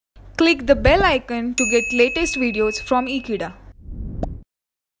Click the bell icon to get latest videos from Ekeeda.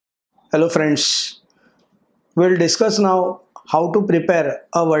 Hello friends, we'll discuss now how to prepare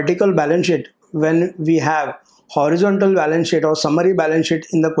a vertical balance sheet when we have horizontal balance sheet or summary balance sheet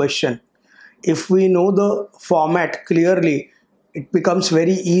in the question. If we know the format clearly, it becomes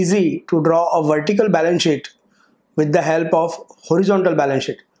very easy to draw a vertical balance sheet with the help of horizontal balance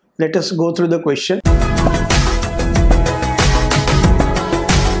sheet. Let us go through the question.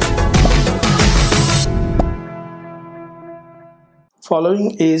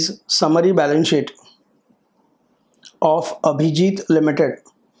 Following is summary balance sheet of Abhijit Limited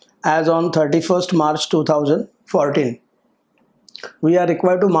as on 31st March 2014. We are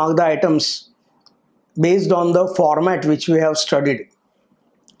required to mark the items based on the format which we have studied.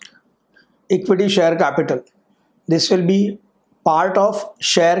 Equity share capital. This will be part of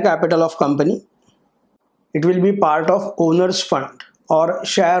share capital of company. It will be part of owner's fund or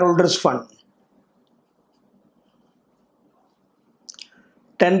shareholders fund.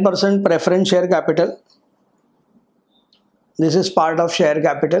 10% preference share capital. This is part of share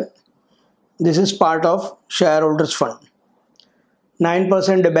capital. This is part of shareholders fund.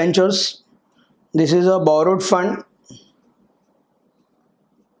 9% debentures. This is a borrowed fund.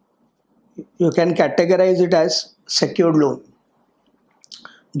 You can categorize it as secured loan.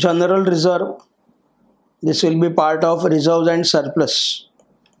 General reserve. This will be part of reserves and surplus.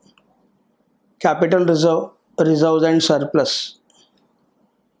 Capital reserve, reserves and surplus.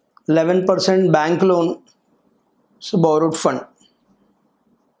 11% bank loan, so borrowed fund.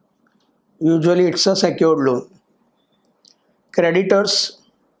 Usually it's a secured loan. Creditors,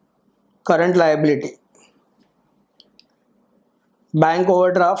 current liability. Bank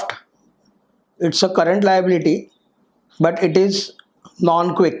overdraft, it's a current liability, but it is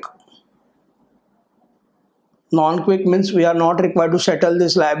non-quick. Non-quick means we are not required to settle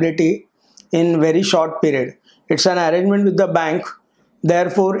this liability in very short period. It's an arrangement with the bank.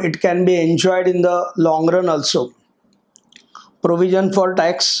 Therefore, it can be enjoyed in the long run also. Provision for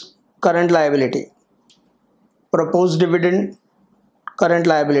tax, current liability. Proposed dividend, current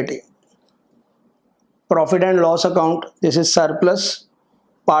liability. Profit and loss account, this is surplus,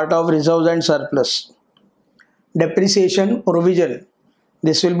 part of reserves and surplus. Depreciation, provision,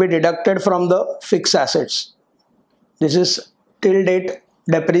 this will be deducted from the fixed assets. This is till date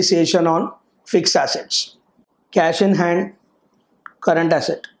depreciation on fixed assets. Cash in hand, current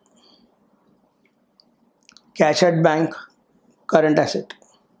asset. Cash at bank, current asset.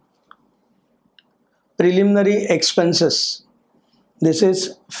 Preliminary expenses. This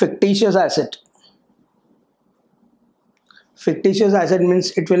is fictitious asset. Fictitious asset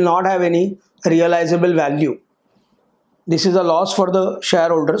means it will not have any realizable value. This is a loss for the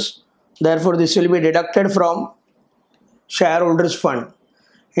shareholders. Therefore, this will be deducted from shareholders fund.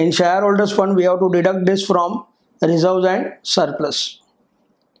 In shareholders fund, we have to deduct this from reserves and surplus.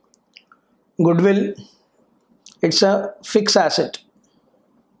 Goodwill, it's a fixed asset.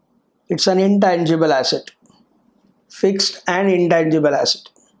 It's an intangible asset. Fixed and intangible asset.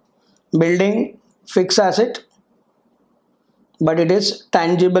 Building, fixed asset, but it is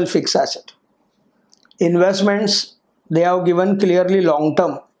tangible fixed asset. Investments, they have given clearly long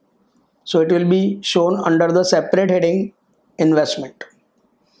term. So it will be shown under the separate heading investment.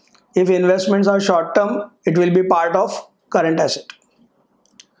 If investments are short term, it will be part of current asset.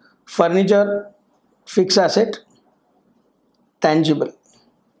 Furniture, fixed asset, tangible.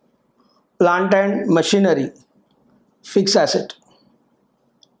 Plant and machinery, fixed asset,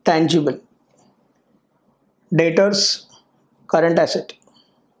 tangible. Debtors, current asset.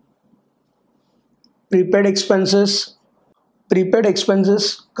 Prepaid expenses,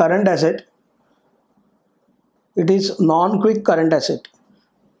 current asset. It is non-quick current asset.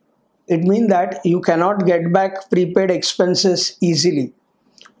 It means that you cannot get back prepaid expenses easily.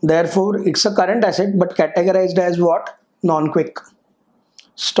 Therefore, it's a current asset but categorized as what? Non-quick.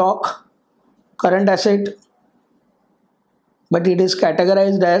 Stock, current asset, but it is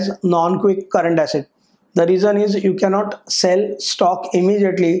categorized as non-quick current asset. The reason is you cannot sell stock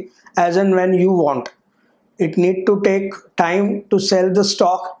immediately as and when you want. It needs to take time to sell the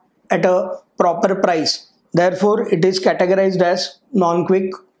stock at a proper price. Therefore, it is categorized as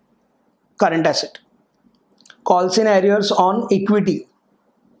non-quick current asset. Calls in arrears on equity.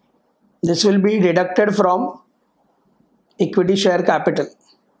 This will be deducted from equity share capital.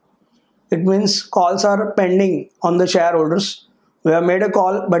 It means calls are pending on the shareholders. We have made a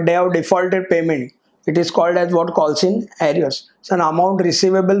call but they have defaulted payment. It is called as what? Calls in arrears. It's an amount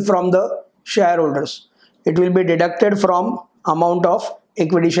receivable from the shareholders. It will be deducted from amount of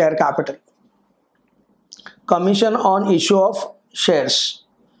equity share capital. Commission on issue of shares.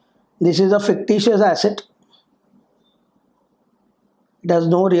 This is a fictitious asset. It has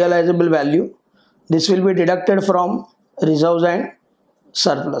no realizable value. This will be deducted from reserves and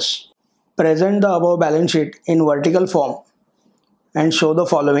surplus. Present the above balance sheet in vertical form and show the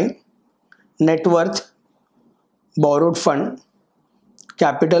following: net worth, borrowed fund,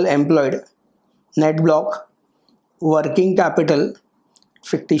 capital employed, net block, working capital,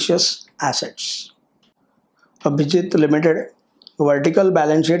 fictitious assets. Abhijit Limited vertical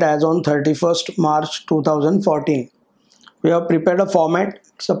balance sheet as on 31st March 2014. We have prepared a format.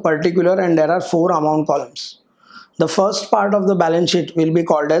 It's a particular and there are 4 amount columns. The first part of the balance sheet will be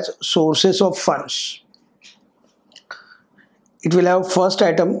called as sources of funds. It will have first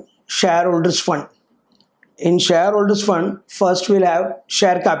item shareholders fund. In shareholders fund, first we'll have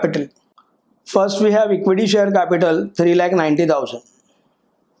share capital. First we have equity share capital 3,90,000.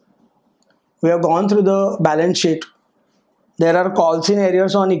 We have gone through the balance sheet. There are calls in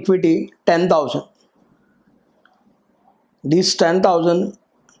arrears on equity 10,000. This 10,000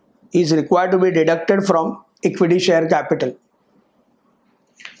 is required to be deducted from equity share capital.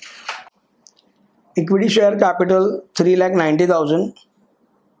 Equity share capital 3,90,000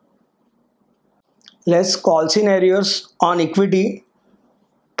 less calls in arrears on equity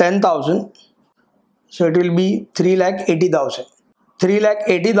 10,000. So it will be 3,80,000.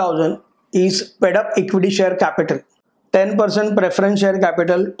 3,80,000 is paid up equity share capital. 10% preference share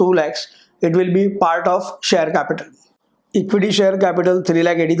capital 2 lakhs. It will be part of share capital. Equity share capital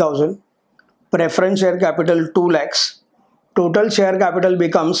 3,80,000. Preference share capital 2 lakhs. Total share capital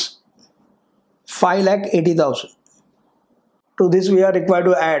becomes 5,80,000. To this we are required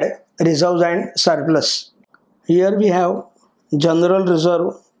to add reserves and surplus. Here we have general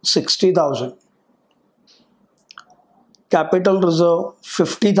reserve 60,000. Capital reserve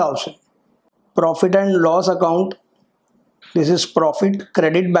 50,000. Profit and loss account, this is profit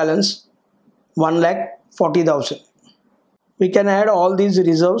credit balance 1,40,000. We can add all these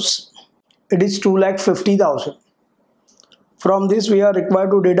reserves. It is 2,50,000. From this we are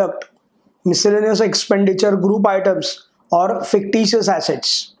required to deduct miscellaneous expenditure group items or fictitious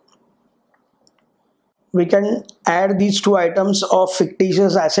assets. We can add these 2 items of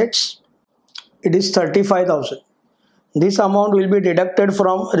fictitious assets. It is 35,000. This amount will be deducted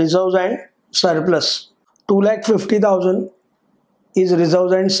from reserves and surplus. 2,50,000 is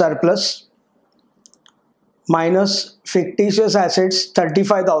reserves and surplus minus fictitious assets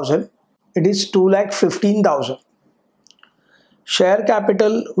 35,000. It is 2,15,000. Share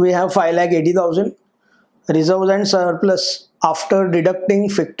capital we have 5,80,000. Reserves and surplus after deducting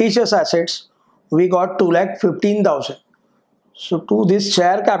fictitious assets we got 2,15,000. So to this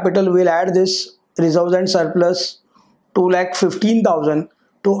share capital we'll add this reserves and surplus 2,15,000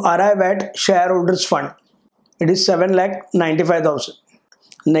 to arrive at shareholders fund. It is 7,95,000.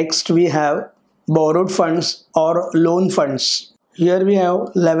 Next we have borrowed funds or loan funds. Here we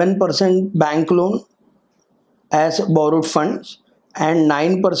have 11% bank loan as borrowed funds and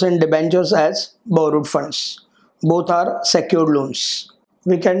 9% debentures as borrowed funds. Both are secured loans.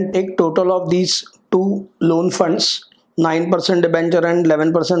 We can take total of these 2 loan funds, 9% debenture and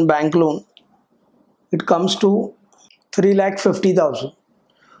 11% bank loan. It comes to 3,50,000.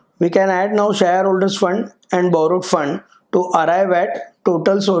 We can add now shareholders fund and borrowed fund to arrive at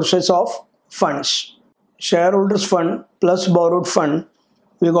total sources of funds. Shareholders fund plus borrowed fund,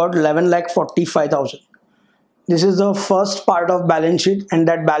 we got 11,45,000. This is the first part of balance sheet and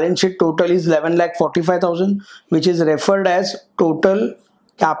that balance sheet total is 11,45,000, which is referred as total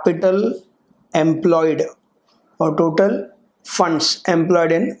capital employed or total funds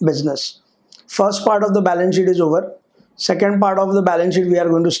employed in business. First part of the balance sheet is over. Second part of the balance sheet we are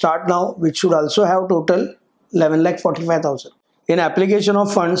going to start now, which should also have total 11,45,000. In application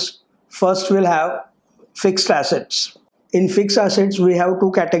of funds, first we'll have fixed assets. In fixed assets we have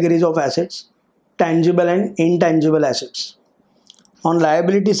 2 categories of assets, tangible and intangible assets. On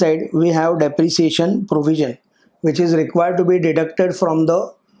liability side we have depreciation provision, which is required to be deducted from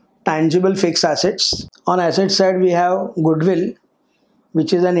the tangible fixed assets. On asset side we have goodwill,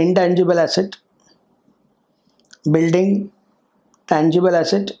 which is an intangible asset, building, tangible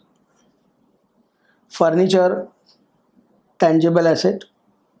asset, furniture, tangible asset,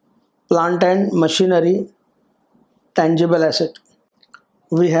 plant and machinery, tangible asset.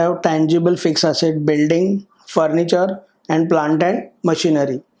 We have tangible fixed asset, building, furniture and plant and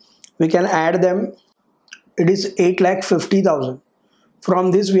machinery. We can add them. It is 8,50,000.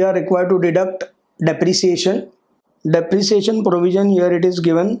 From this we are required to deduct depreciation. Depreciation provision, here it is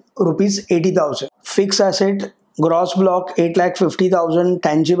given rupees 80,000. Fixed asset gross block 8,50,000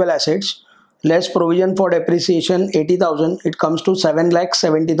 tangible assets. less provision for depreciation 80,000, it comes to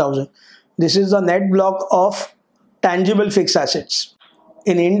 7,70,000. This is the net block of tangible fixed assets.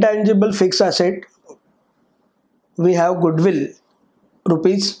 In intangible fixed asset, we have goodwill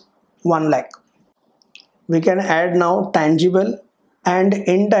rupees 1 lakh. We can add now tangible and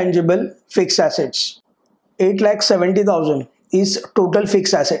intangible fixed assets. 8,70,000 is total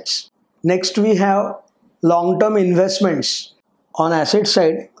fixed assets. Next we have long-term investments. On asset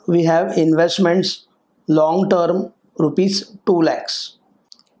side, we have investments long-term rupees 2 lakhs.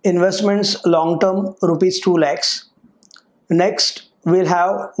 Investments long-term rupees 2 lakhs. Next we'll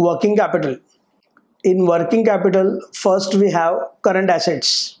have working capital. In working capital, first we have current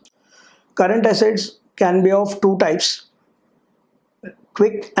assets. Current assets can be of two types,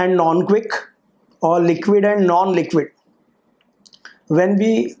 quick and non-quick, or liquid and non-liquid. When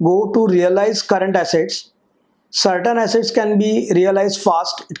we go to realize current assets, certain assets can be realized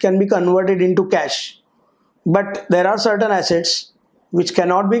fast, it can be converted into cash. But there are certain assets which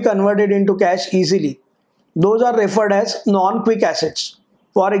cannot be converted into cash easily. Those are referred as non-quick assets.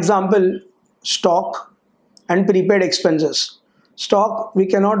 For example, stock and prepaid expenses. Stock we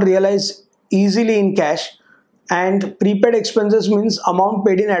cannot realize easily in cash, and prepaid expenses means amount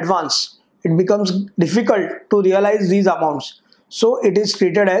paid in advance. It becomes difficult to realize these amounts. So it is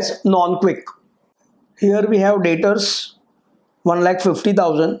treated as non-quick. Here we have debtors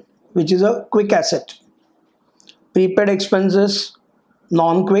 1,50,000, which is a quick asset. Prepaid expenses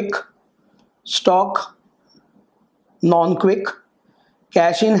non-quick, stock non-quick,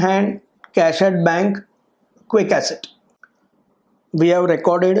 cash in hand, cash at bank, quick asset. We have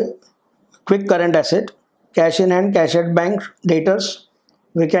recorded quick current asset, cash in hand, cash at bank, debtors.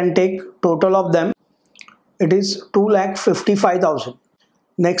 We can take total of them. It is 2,55,000.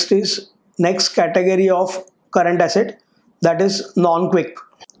 Next category of current asset, that is non-quick.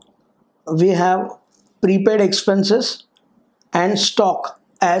 We have prepaid expenses and stock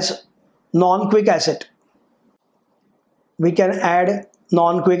as non-quick asset. We can add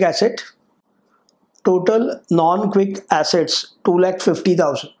non-quick asset. Total non-quick assets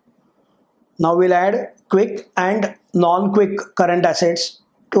 2,50,000. Now we'll add quick and non-quick current assets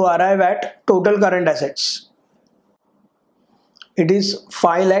to arrive at total current assets. It is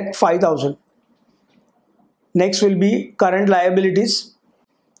 5,05,000. Next will be current liabilities.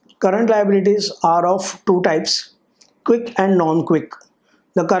 Current liabilities are of two types, quick and non-quick.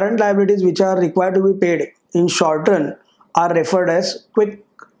 The current liabilities which are required to be paid in short run are referred as quick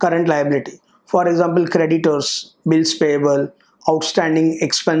current liability. For example, creditors, bills payable, outstanding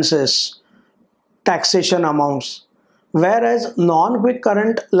expenses, taxation amounts. Whereas non-quick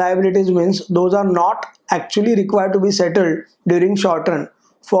current liabilities means those are not actually required to be settled during short run.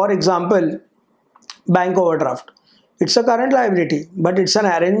 For example, bank overdraft. It's a current liability, but it's an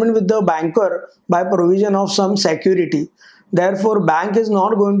arrangement with the banker by provision of some security. Therefore, bank is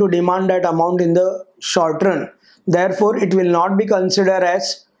not going to demand that amount in the short run. Therefore, it will not be considered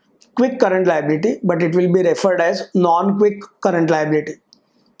as quick current liability, but it will be referred as non-quick current liability.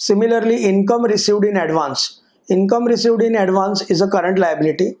 Similarly, income received in advance. Income received in advance is a current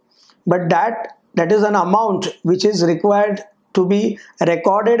liability, but that is an amount which is required to be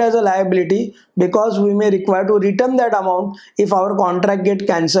recorded as a liability because we may require to return that amount if our contract get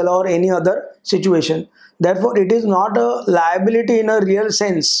cancelled or any other situation. Therefore, it is not a liability in a real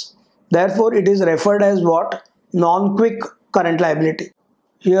sense. Therefore, it is referred as what? Non-quick current liability.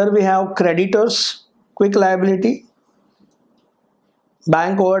 Here we have creditors, quick liability,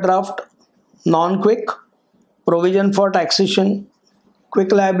 bank overdraft, non-quick, provision for taxation,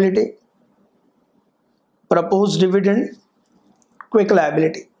 quick liability, proposed dividend, quick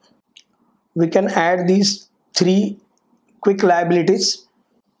liability. We can add these three quick liabilities.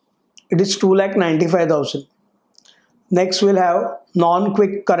 It is 2,95,000. Next we'll have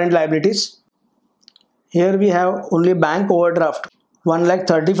non-quick current liabilities. Here we have only bank overdraft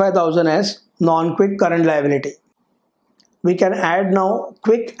 1,35,000 as non-quick current liability. We can add now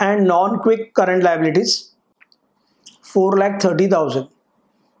quick and non-quick current liabilities 4,30,000.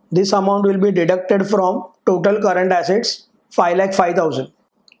 This amount will be deducted from total current assets 5,05,000.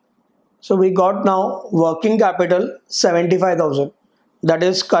 So we got now working capital 75,000. That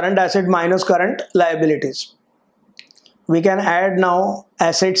is current asset minus current liabilities. We can add now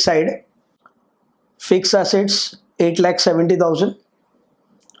asset side. Fixed assets 8,70,000.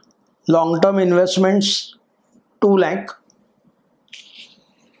 Long-term investments 2 lakh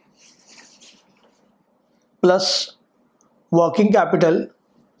plus working capital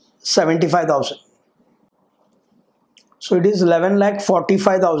 75,000. So it is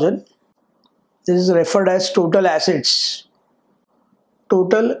 11,45,000. This is referred as total assets.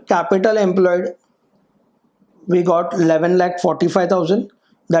 Total capital employed, we got 11,45,000.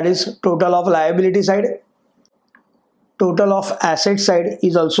 That is total of liability side. Total of asset side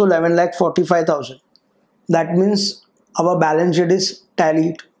is also 11,45,000. That means our balance sheet is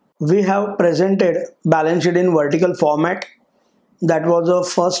tallied. We have presented balance sheet in vertical format. That was the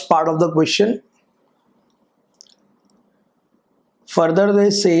first part of the question. Further they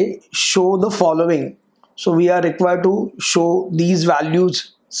say show the following. So we are required to show these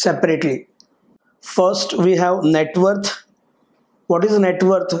values separately. First we have net worth. What is net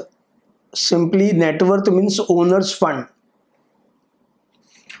worth? Simply net worth means owner's fund.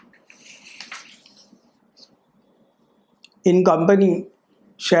 In company,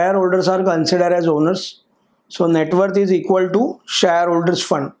 shareholders are considered as owners. So net worth is equal to shareholders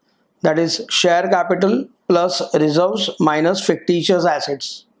fund. That is share capital plus reserves minus fictitious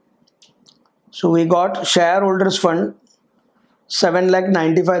assets. So we got shareholders fund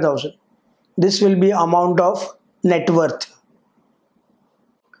 7,95,000. This will be amount of net worth.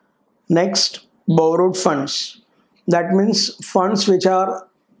 Next, borrowed funds. That means funds which are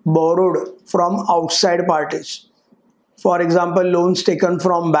borrowed from outside parties. For example, loans taken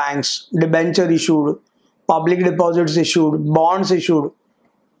from banks, debenture issued, public deposits issued, bonds issued.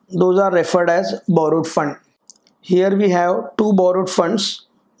 Those are referred as borrowed fund. Here we have two borrowed funds,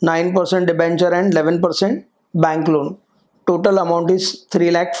 9% debenture and 11% bank loan. Total amount is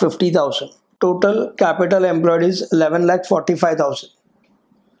 3,50,000. Total capital employed is 11,45,000.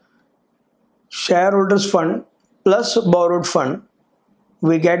 Shareholders fund plus borrowed fund,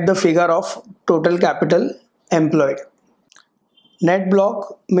 we get the figure of total capital employed. Net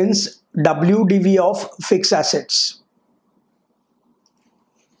block means WDV of fixed assets.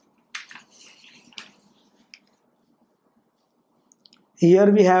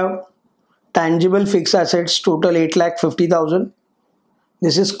 Here we have tangible fixed assets total 8,50,000.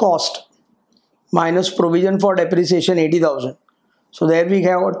 This is cost minus provision for depreciation 80,000. So there we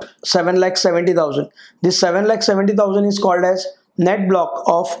have 7,70,000. This 7,70,000 is called as net block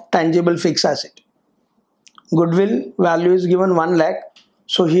of tangible fixed asset. Goodwill value is given 1 lakh.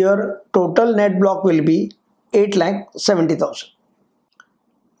 So here total net block will be 8,70,000.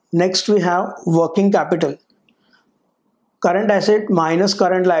 Next we have working capital. Current asset minus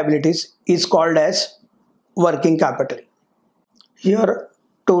current liabilities is called as working capital. Here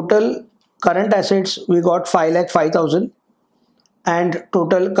total current assets we got 5,05,000 and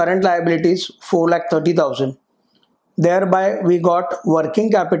total current liabilities 4,30,000. Thereby we got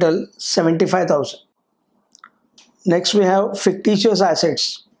working capital 75,000. Next we have fictitious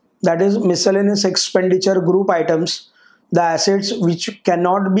assets, that is miscellaneous expenditure group items, the assets which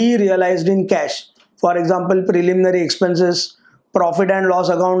cannot be realized in cash. For example, preliminary expenses, profit and loss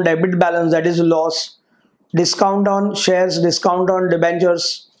account, debit balance, that is loss, discount on shares, discount on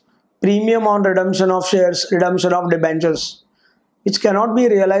debentures, premium on redemption of shares, redemption of debentures, which cannot be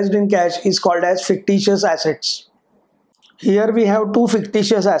realized in cash is called as fictitious assets. Here we have two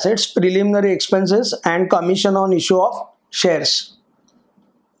fictitious assets, preliminary expenses and commission on issue of shares.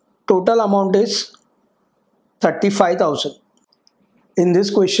 Total amount is 35,000. In this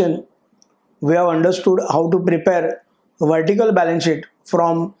question, we have understood how to prepare vertical balance sheet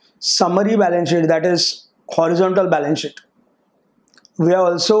from summary balance sheet, that is horizontal balance sheet. We have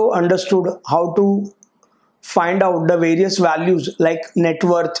also understood how to find out the various values like net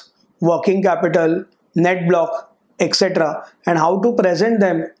worth, working capital, net block, etc. and how to present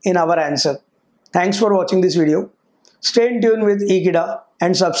them in our answer. Thanks for watching this video. Stay in tune with Ekeeda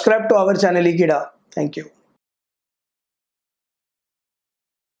and subscribe to our channel Ekeeda. Thank you.